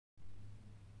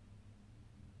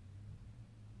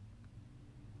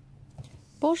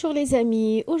Bonjour les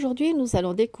amis, aujourd'hui nous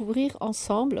allons découvrir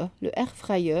ensemble le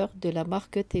Airfryer de la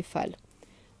marque Tefal.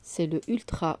 C'est le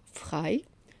Ultra Fry,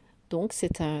 donc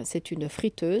c'est une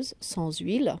friteuse sans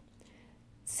huile,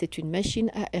 c'est une machine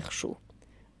à air chaud.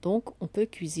 Donc on peut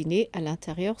cuisiner à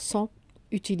l'intérieur sans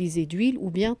utiliser d'huile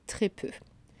ou bien très peu.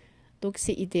 Donc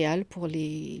c'est idéal pour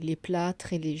les plats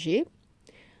très légers.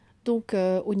 Donc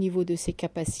au niveau de ses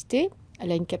capacités,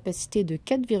 elle a une capacité de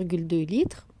 4,2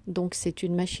 litres. Donc c'est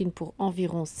une machine pour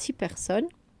environ 6 personnes.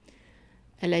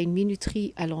 Elle a une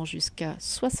minuterie allant jusqu'à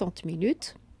 60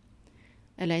 minutes.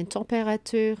 Elle a une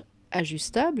température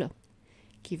ajustable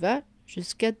qui va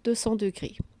jusqu'à 200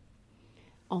 degrés.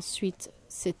 Ensuite,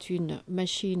 c'est une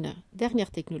machine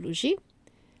dernière technologie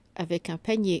avec un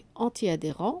panier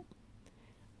anti-adhérent.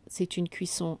 C'est une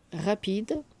cuisson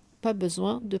rapide, pas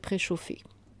besoin de préchauffer.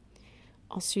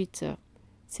 Ensuite,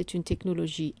 c'est une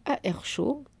technologie à air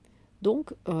chaud.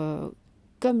 Donc,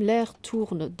 comme l'air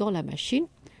tourne dans la machine,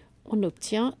 on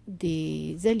obtient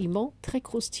des aliments très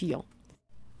croustillants.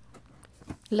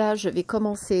 Là, je vais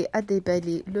commencer à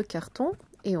déballer le carton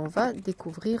et on va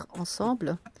découvrir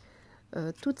ensemble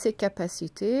toutes ses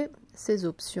capacités, ses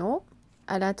options.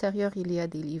 À l'intérieur, il y a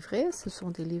des livrets. Ce sont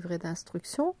des livrets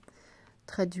d'instructions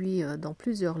traduits dans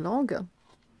plusieurs langues.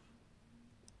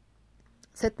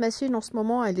 Cette machine, en ce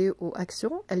moment, elle est aux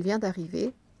actions. Elle vient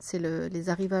d'arriver. C'est les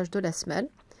arrivages de la semaine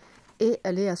et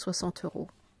elle est à 60 €.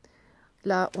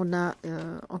 Là, on a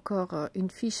encore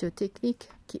une fiche technique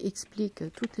qui explique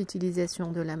toute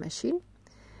l'utilisation de la machine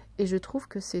et je trouve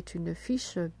que c'est une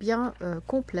fiche bien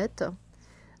complète.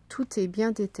 Tout est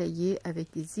bien détaillé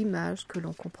avec des images que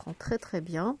l'on comprend très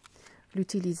bien,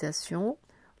 l'utilisation,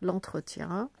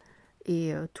 l'entretien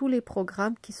et tous les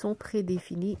programmes qui sont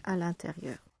prédéfinis à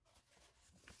l'intérieur.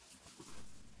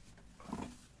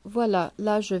 Voilà,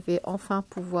 là je vais enfin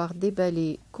pouvoir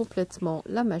déballer complètement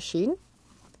la machine.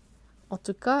 En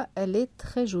tout cas, elle est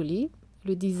très jolie.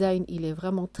 Le design, il est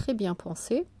vraiment très bien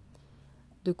pensé.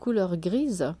 De couleur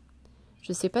grise.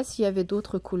 Je ne sais pas s'il y avait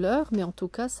d'autres couleurs, mais en tout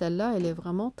cas, celle-là, elle est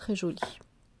vraiment très jolie.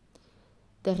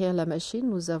 Derrière la machine,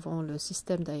 nous avons le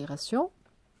système d'aération.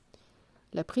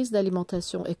 La prise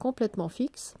d'alimentation est complètement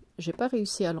fixe. Je n'ai pas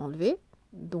réussi à l'enlever.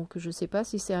 Donc, je ne sais pas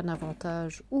si c'est un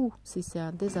avantage ou si c'est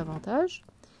un désavantage.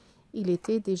 Il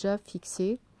était déjà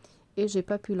fixé et j'ai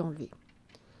pas pu l'enlever.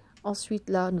 Ensuite,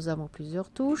 là, nous avons plusieurs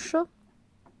touches.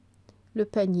 Le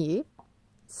panier,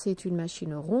 c'est une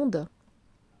machine ronde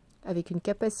avec une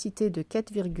capacité de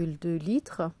 4,2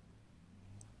 litres.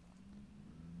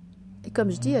 Et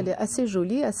comme je dis, elle est assez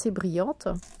jolie, assez brillante.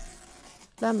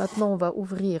 Là, maintenant, on va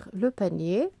ouvrir le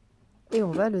panier et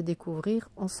on va le découvrir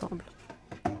ensemble.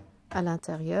 À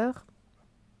l'intérieur,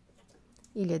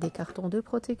 il y a des cartons de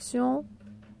protection.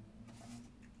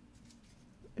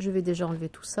 Je vais déjà enlever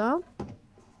tout ça.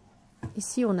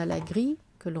 Ici, on a la grille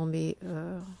que l'on met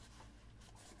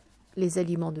les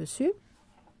aliments dessus.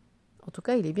 En tout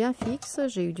cas, il est bien fixe.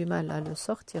 J'ai eu du mal à le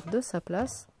sortir de sa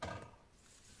place.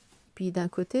 Puis d'un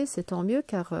côté, c'est tant mieux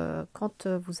car quand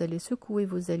vous allez secouer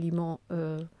vos aliments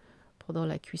pendant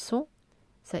la cuisson,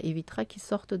 ça évitera qu'ils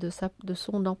sortent de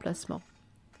son emplacement.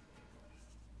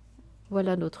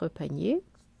 Voilà notre panier.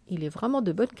 Il est vraiment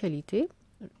de bonne qualité.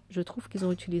 Je trouve qu'ils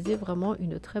ont utilisé vraiment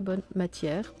une très bonne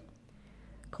matière.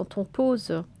 Quand on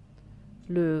pose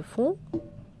le fond,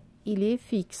 il est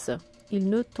fixe, il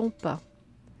ne tombe pas.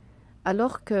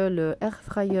 Alors que le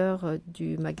Airfryer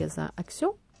du magasin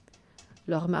Action,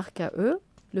 leur marque à eux,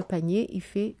 le panier, il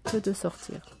fait que de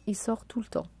sortir. Il sort tout le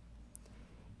temps.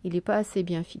 Il n'est pas assez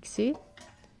bien fixé.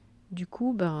 Du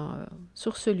coup,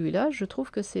 sur celui-là, je trouve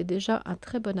que c'est déjà un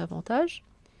très bon avantage.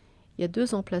 Il y a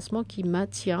deux emplacements qui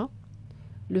maintiennent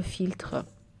le filtre.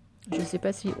 Je ne sais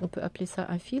pas si on peut appeler ça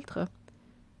un filtre.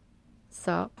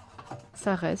 Ça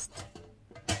reste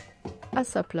à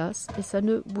sa place et ça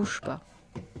ne bouge pas.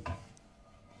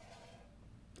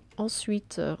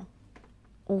 Ensuite,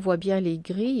 on voit bien les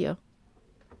grilles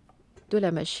de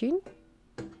la machine.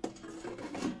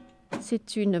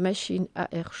 C'est une machine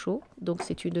à air chaud, donc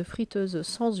c'est une friteuse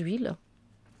sans huile.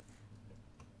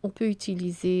 On peut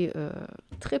utiliser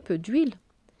très peu d'huile,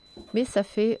 mais ça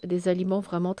fait des aliments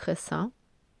vraiment très sains.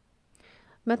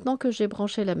 Maintenant que j'ai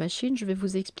branché la machine, je vais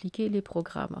vous expliquer les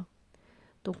programmes.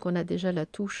 Donc on a déjà la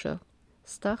touche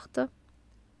Start,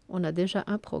 on a déjà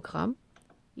un programme.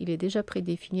 Il est déjà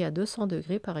prédéfini à 200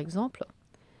 degrés par exemple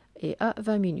et à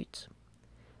 20 minutes.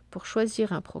 Pour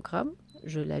choisir un programme,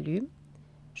 je l'allume.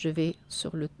 Je vais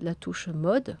sur la touche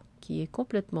Mode qui est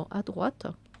complètement à droite.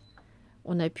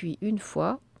 On appuie une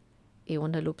fois et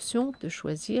on a l'option de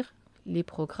choisir les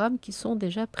programmes qui sont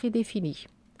déjà prédéfinis.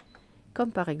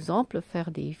 Comme par exemple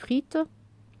faire des frites,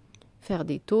 faire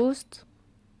des toasts,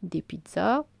 des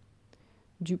pizzas,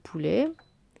 du poulet,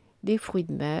 des fruits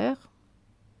de mer,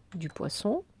 du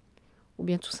poisson, ou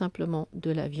bien tout simplement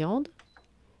de la viande,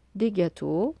 des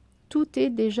gâteaux. Tout est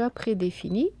déjà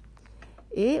prédéfini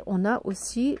et on a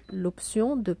aussi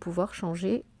l'option de pouvoir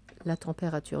changer la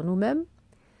température nous-mêmes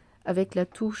avec la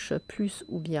touche plus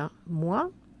ou bien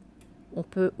moins. On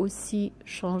peut aussi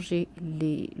changer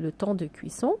le temps de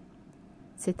cuisson,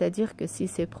 c'est-à-dire que si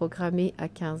c'est programmé à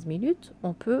 15 minutes,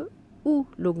 on peut ou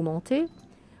l'augmenter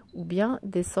ou bien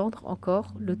descendre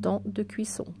encore le temps de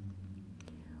cuisson.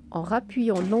 En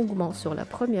rappuyant longuement sur la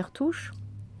première touche,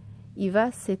 il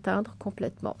va s'éteindre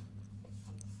complètement.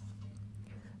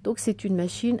 Donc c'est une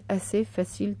machine assez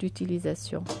facile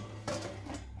d'utilisation.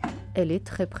 Elle est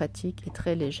très pratique et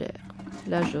très légère.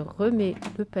 Là, je remets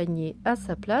le panier à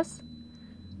sa place.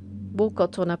 Bon,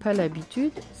 quand on n'a pas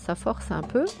l'habitude, ça force un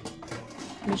peu,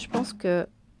 mais je pense que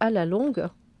à la longue,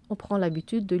 on prend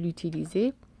l'habitude de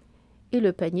l'utiliser et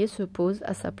le panier se pose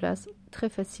à sa place très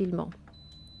facilement.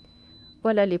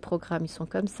 Voilà, les programmes, ils sont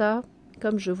comme ça.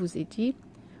 Comme je vous ai dit,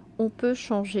 on peut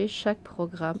changer chaque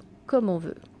programme comme on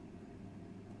veut.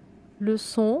 Le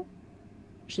son,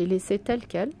 j'ai laissé tel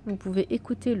quel. Vous pouvez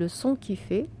écouter le son qu'il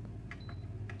fait.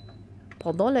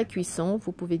 Pendant la cuisson,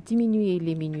 vous pouvez diminuer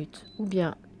les minutes ou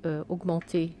bien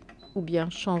augmenter ou bien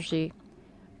changer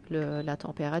la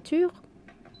température.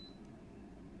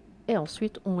 Et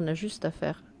ensuite, on a juste à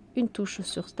faire une touche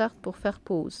sur Start pour faire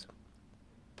pause.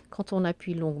 Quand on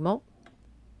appuie longuement,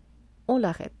 on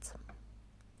l'arrête.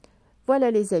 Voilà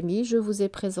les amis, je vous ai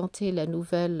présenté la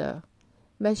nouvelle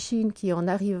machine qui est en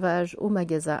arrivage au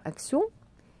magasin Action.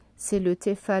 C'est le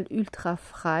Tefal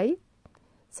Fry.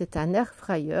 C'est un air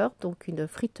fryer, donc une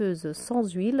friteuse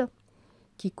sans huile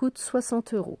qui coûte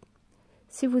 60 €.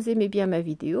 Si vous aimez bien ma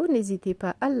vidéo, n'hésitez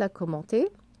pas à la commenter.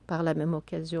 Par la même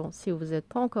occasion, si vous n'êtes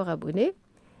pas encore abonné,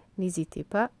 n'hésitez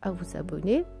pas à vous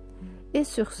abonner. Et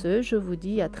sur ce, je vous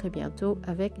dis à très bientôt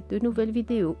avec de nouvelles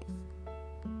vidéos.